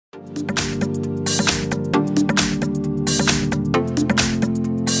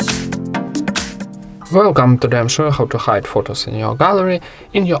Welcome, today I'm showing how to hide photos in your gallery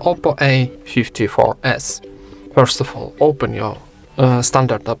in your OPPO A54s. First of all, open your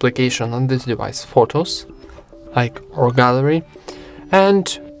standard application on this device, Photos, like our gallery,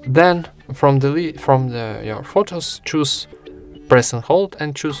 and then from your photos, choose press and hold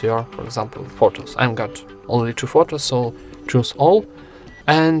and choose your, for example, photos. I've got only 2 photos, so choose all,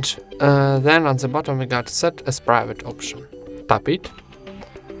 and then at the bottom we got set as private option. Tap it,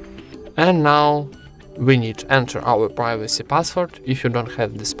 and now we need to enter our privacy password. If you don't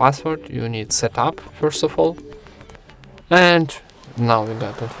have this password, you need setup first of all. And now we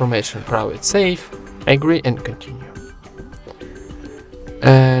got information private safe, agree and continue.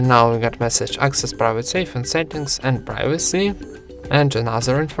 And now we got message access private safe and settings and privacy and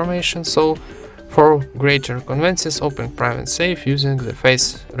another information. So for greater convenience, open private safe using the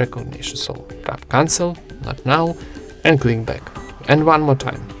face recognition. So tap cancel, not now, and click back. And one more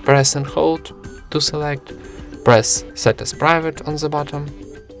time, press and hold to select, press set as private on the bottom,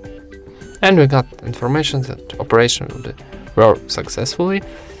 and we got information that operation will work successfully.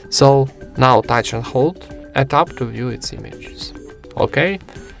 So now touch and hold a tab to view its images. Okay,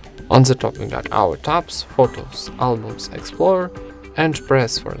 on the top we got our tabs, photos, albums, explorer, and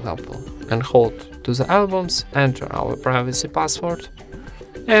press, for example, and hold to the albums, enter our privacy password,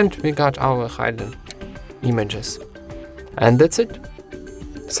 and we got our hidden images. And that's it.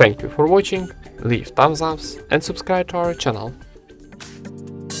 Thank you for watching. Leave thumbs ups and subscribe to our channel.